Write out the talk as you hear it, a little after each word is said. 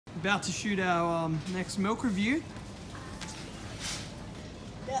About to shoot our next milk review.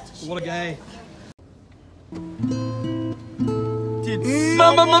 What a gay.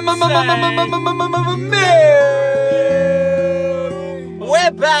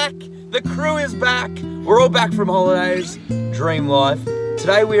 We're back. The crew is back. We're all back from holidays. Dream life.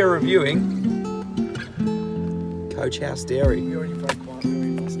 Today we are reviewing Coach House Dairy. We already broke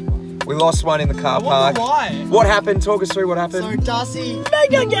one. We lost one in the car park. Why? What happened? Talk us through what happened. So Darcy,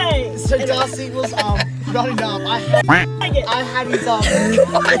 Mega gay! so Darcy was not enough. I had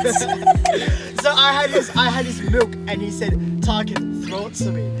his so I had his milk, and he said, "Target, throw it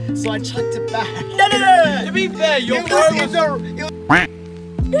to me." So I chucked it back. No. To be fair, your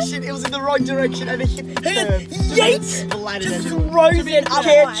It was in the wrong direction, and it hit the curb. Yeet! Splattered Just everywhere. throws it up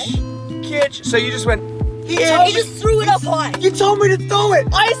high. Catch. So you just went. He just threw it up high. You told me to throw it.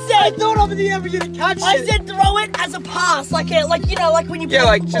 I said, Throw it up in the air for you to catch it. I said throw it as a pass, like when you Yeah, play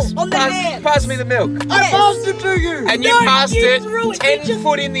like football, just on the hand. pass me the milk. I Yes. passed it to you. And you No, passed you it threw it. 10 You just-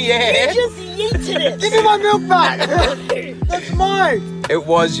 foot in the air. He just yeeted Give me my milk back. it. That's mine. It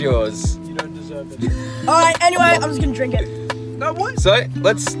was yours. You don't deserve it. Alright, anyway, I'm just gonna drink it. No, what? So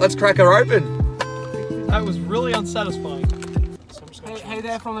let's crack her open. That was really unsatisfying. Hey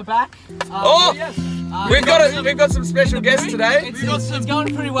there from the back. Oh, Yes. we've got some special guests today. It's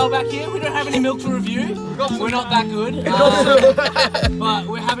going pretty well back here. We don't have any milk to review. We're not that good. But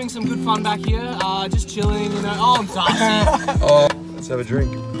we're having some good fun back here. Just chilling, you know. Oh, I'm Darcy. Oh, let's have a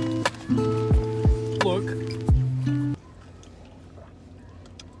drink. Look.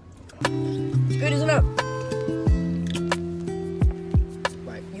 Good, isn't it?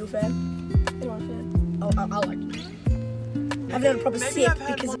 Right, you a fan? Anyone a fan? Oh, I like it. I haven't had a proper sip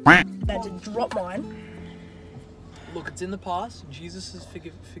because I had to drop mine. Look, it's in the past. Jesus has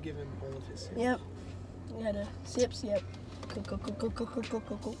forgiven all of his sins. Yep. We had a sips, yep. Cool.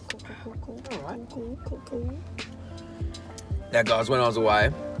 Alright. Cool. Now, guys, when I was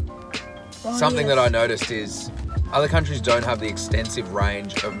away, Oh, something yes. that I noticed is other countries don't have the extensive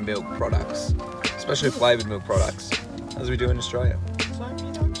range of milk products, especially flavoured milk products, as we do in Australia. So,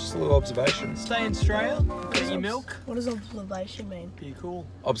 you know, Just a little observation. stay in Australia, get your milk. What does observation mean? Be cool.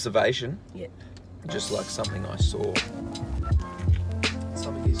 Observation, Yeah. just like something I saw,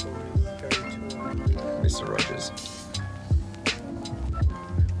 Something he saw is very too Mr. Rogers.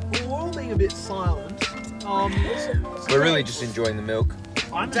 Well, we're all being a bit silent. We're really just enjoying the milk.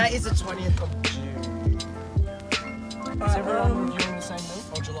 That is the 20th of June. Is everyone reviewing the same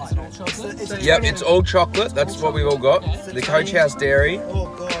milk? Or July? Is it all chocolate? It's Yep, it's all chocolate. That's what we've all got. Okay. The Coach House Dairy, Oh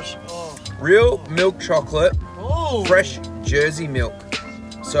gosh. Oh. real milk chocolate, Oh! fresh Jersey milk.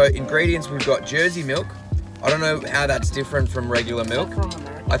 So ingredients, we've got Jersey milk. I don't know how that's different from regular milk. From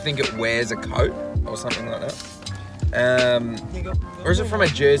America. I think it wears a coat or something like that. Or is it from a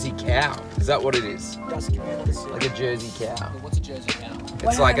Jersey cow? Is that what it is? Like a Jersey cow. What's a Jersey cow?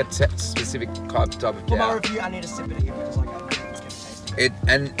 It's like a specific type of For my cow. review, I need a sip of it because like I don't know it's gonna taste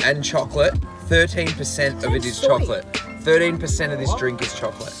it. And chocolate. 13% of it is Soy. chocolate. 13% of this drink is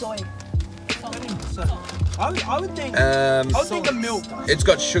chocolate. Soy. I would think. I would think the milk. It's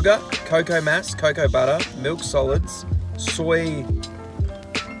got sugar, cocoa mass, cocoa butter, milk solids, soy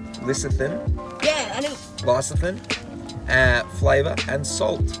lecithin, Yeah, I didn't. lecithin, flavour, and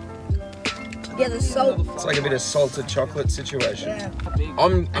salt. Yeah, the salt. It's like a bit of salted chocolate situation. Yeah.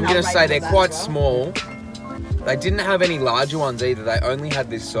 I'm And gonna I'll say rate they're that quite as well. small. They didn't have any larger ones either. They only had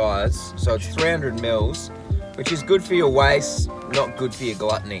this size, so it's 300 mils, which is good for your waist, not good for your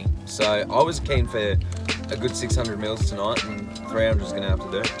gluttony. So I was keen for a good 600 mils tonight, and 300 is gonna have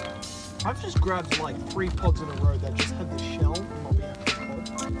to do. I've just grabbed like 3 pods in a row that just had the shell and not the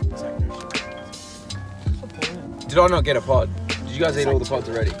actual pod. It's like no shell. What's the point? Did I not get a pod? Did you guys eat all the pods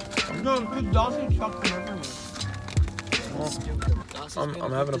already? No, because Darcy chucked them everywhere. I'm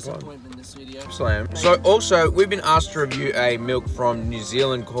having a pod. disappointment this video. So also, we've been asked to review a milk from New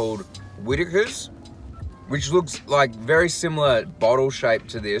Zealand called Whittaker's, which looks like very similar bottle shape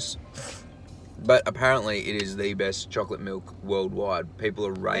to this, but apparently it is the best chocolate milk worldwide. People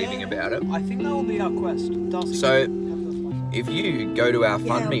are raving about it. I think that will be our quest. Darcy, So, have the if you go to our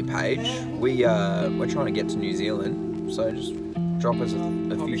FundMe page, we're trying to get to New Zealand, so just drop us a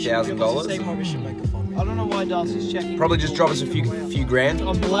few $1,000s. Say probably should make a fun. I don't know why Darcy's checking. Probably just drop us a few grand.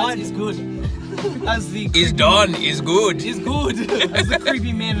 I'm blind. Is good. As the Is done, is good. Is good. as the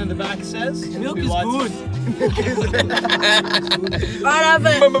creepy man in the back says. Milk We is lied to good. I have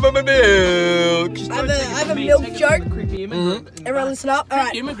Milk. I have a milk Take it joke. from the creepy immigrant in the Everyone back. listen up.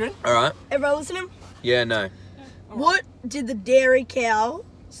 Alright, Immigrant. Alright. everyone listening? Yeah, no. What did the dairy cow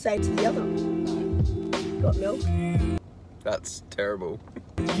say to the other? Got milk? That's terrible.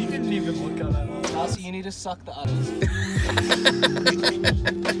 You didn't even look at that. Darcy, you need to suck the udders.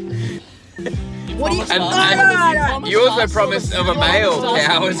 What do you? And you also promised of a male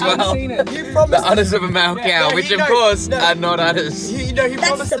cow as well. You The promised. udders of a male cow, no, which you of know- course no. are not udders. You know he That's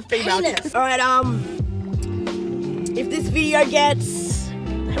promised the the female. penis. All right. If this video gets,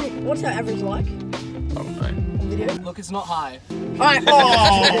 what's our average like? I don't know. On video? Look, it's not high. All right.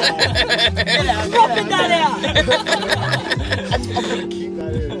 Popping that out. I'm gonna keep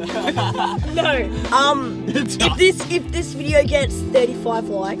that in. No. If this video gets 35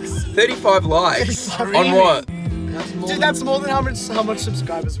 likes, 35 likes on what? Dude, that's more than how much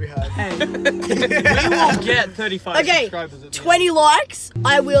subscribers we have. We will get 35 okay, subscribers. At 20 likes,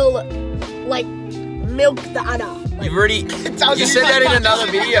 I will like milk the udder. You've already. You said that in another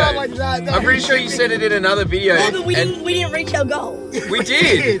video. Like that, no. I'm pretty sure you said it in another video. Yeah, but we and didn't reach our goal. we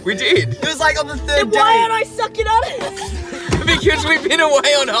did. We did. It was like on the Then third why aren't day. I sucking udders? Because we've been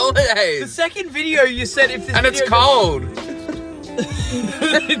away on The holidays. second video you said if this And it's video cold.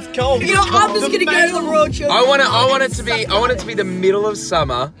 it's cold. You know, I'm just gonna go to the Royal Children's. I want it to be the middle of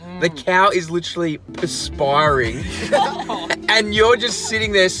summer. The cow is literally perspiring. And you're just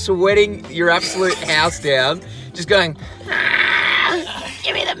sitting there sweating your absolute house down, just going,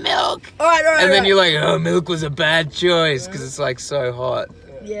 give me the milk. All right. And then you're like, oh, milk was a bad choice because it's like so hot.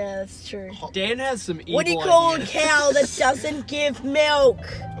 Yeah, that's true. Dan has some evil What do you call a ideas. cow that doesn't give milk?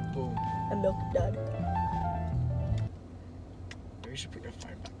 A milk dud. We should put your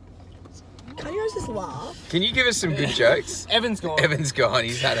phone back. Can't you guys just laugh? Can you give us some good jokes? Evan's gone. Evan's gone,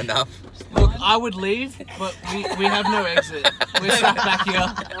 he's had enough. Look, I would leave, but we have no exit. We're stuck back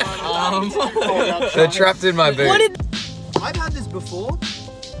here. They're trapped in my boot. What did? I've had this before.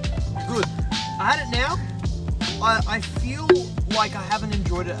 Good. I had it now. I feel like I haven't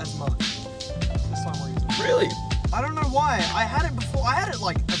enjoyed it as much for some reason. Really? I don't know why. I had it before. I had it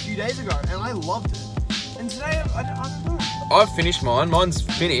like a few days ago, and I loved it. And today, I don't know. I've finished mine. Mine's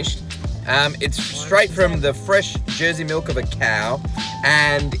finished. It's straight from the fresh Jersey milk of a cow,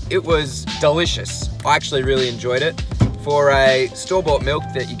 and it was delicious. I actually really enjoyed it. For a store-bought milk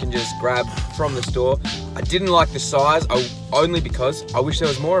that you can just grab from the store, I didn't like the size, only because I wish there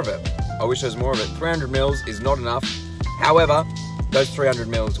was more of it. 300 mils is not enough. However, those 300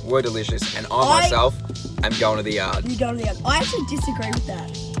 mils were delicious, and I myself am going to the yard. You go to the other. I actually disagree with that.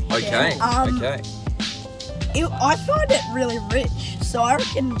 Okay, okay. I find it really rich, so I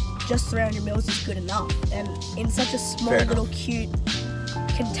reckon just 300 mils is good enough. And in such a small Fair little enough. cute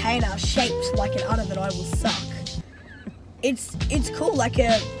container shaped like an udder that I will suck, it's cool, like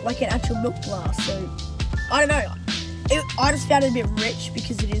an actual milk glass. So I don't know. I just found it a bit rich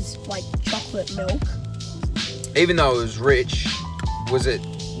because it is like chocolate milk. Even though it was rich, was it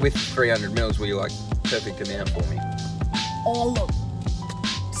with 300 mils were you like perfect amount for me? Oh look,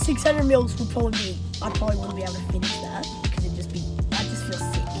 600 mils would probably be. I probably wouldn't be able to finish that because I'd just feel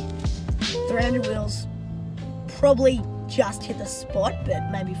sick. 300 mils probably just hit the spot, but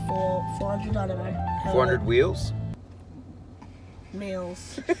maybe 400. I don't know. 400 wheels?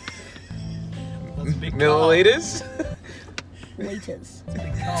 Mils, That's a big Milliliters? liters.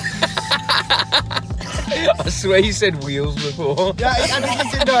 I swear you said wheels before. Yeah, I think he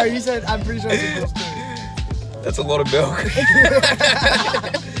said no. He said, I'm pretty sure he said this too. That's a lot of milk.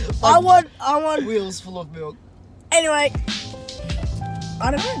 I want. Wheels full of milk. Anyway, I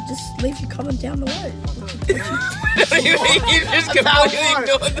don't know. Just leave your comment down below. You just completely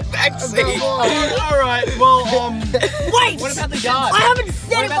ignored the back seat. All right. Well, Wait. What about the yard? I haven't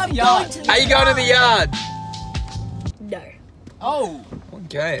said What if about I'm the going yard? to the Are you going to the yard? No. Oh,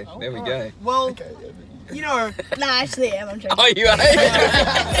 Okay, there we go. well, you know, Nah, actually, I'm joking. Oh, you are?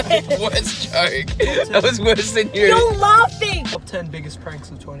 Worst joke. That was worse than you. You're laughing. top 10 biggest pranks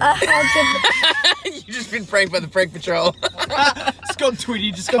of 20. You've just been pranked by the prank patrol. Scott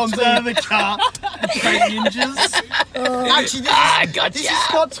Twitty just comes out of the car. The prank ninjas. Actually, Gotcha. this is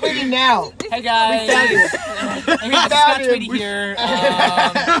Scott tweeting now. hey guys. found Hey guys, found Scott him. Tweedy here.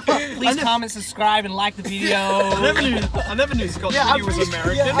 Please comment, subscribe, and like the video. I never knew Scott Twitty was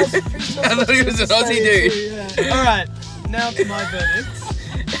American. Yeah, I'm pretty sure I thought he was an Aussie dude. Yeah. All right, now to my verdict.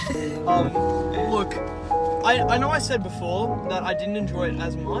 Look, I know I said before that I didn't enjoy it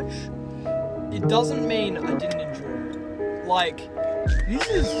as much. It doesn't mean I didn't enjoy it. Like, this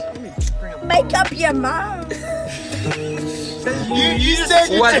is. Let me bring up. Make up your mind. You said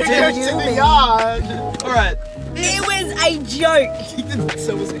you What took did her you to the mean? yard. All right, It was a joke.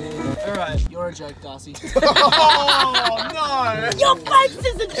 So was it. all right. You're a joke, Darcy. Oh no! Your face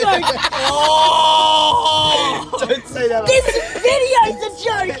is a joke. Don't say that. This video's a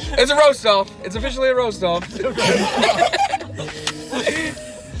joke. It's a roast off. It's officially a roast off.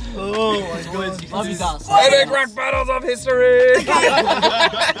 Oh my god. Love you, Dust. Epic rock battles of history.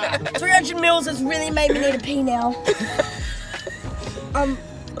 300 mils has really made me need a pee now. I'm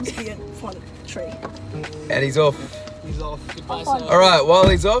just gonna find a tree. And he's off. He's off. Goodbye, Fine. sir. All right, while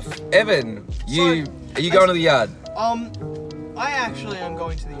he's off, Evan, are you going to the yard? I actually am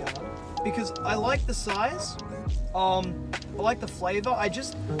going to the yard because I like the size. I like the flavor. I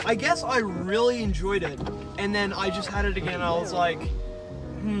guess I really enjoyed it, and then I just had it again. And I was like,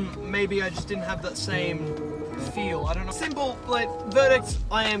 maybe I just didn't have that same feel. I don't know. Simple, like verdict.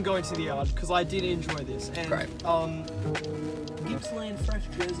 I am going to the yard because I did enjoy this. And Great. Gippsland fresh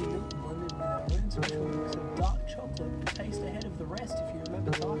Jersey milk blended with our own special mix of dark chocolate to taste ahead of the rest. If you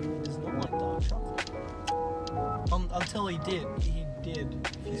remember, Tarkin does not like dark chocolate. Until he did. He did.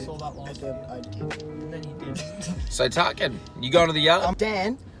 If you saw that last video. I did. And then he did. So Tarkin, you going to the yard?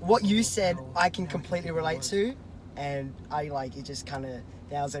 Dan, what you said I can completely relate to, and I like it just kind of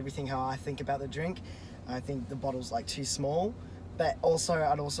nails everything how I think about the drink. I think the bottle's like too small, but also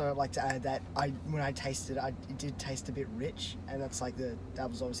I'd also like to add that when I tasted it, it did taste a bit rich, and that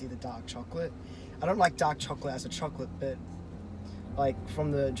was obviously the dark chocolate. I don't like dark chocolate as a chocolate, but like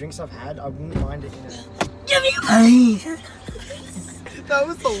from the drinks I've had, I wouldn't mind it in a. Give me your money! That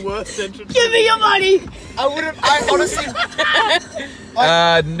was the worst entrance. Give me your money! I honestly.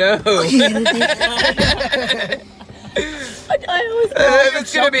 No. I always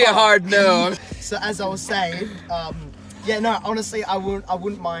It's gonna be a hard no. So as I was saying, yeah, no, honestly, I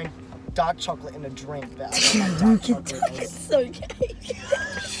wouldn't mind dark chocolate in a drink, but I don't like dark chocolate. It's so gay.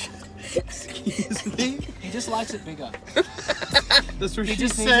 Excuse me. He just likes it bigger. That's what He she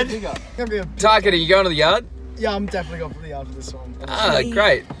just needs it said. bigger. Gonna be a, Tarkin, are you going to the yard? yeah, I'm definitely going for the yard for this one. Ah,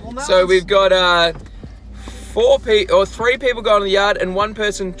 great. Well, that So was- we've got 3 people going to the yard and 1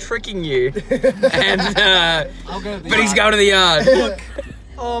 person tricking you. And I'll go to the but he's yard. going to the yard.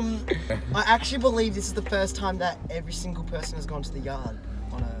 I actually believe this is the first time that every single person has gone to the yard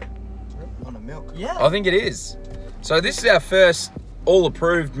on a milk. Yeah. I think it is. So this is our first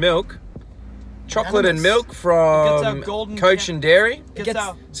all-approved milk. Chocolate and Unanimous. milk Gets our from golden Coach and Dairy. Gets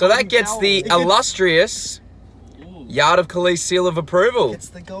our So that golden gets towel. the It gets- illustrious Yard of Kelis seal of approval. It's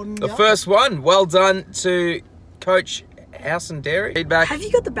the golden The yard. first one. Well done to Coach House and Dairy. Feedback. Have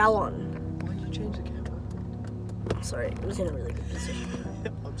you got the bell on? Why did you change the camera? Sorry, it was in a really good position.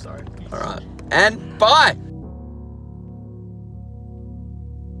 I'm sorry. All right. And bye.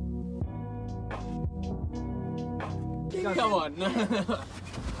 Come on.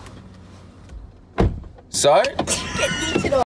 So, Get eaten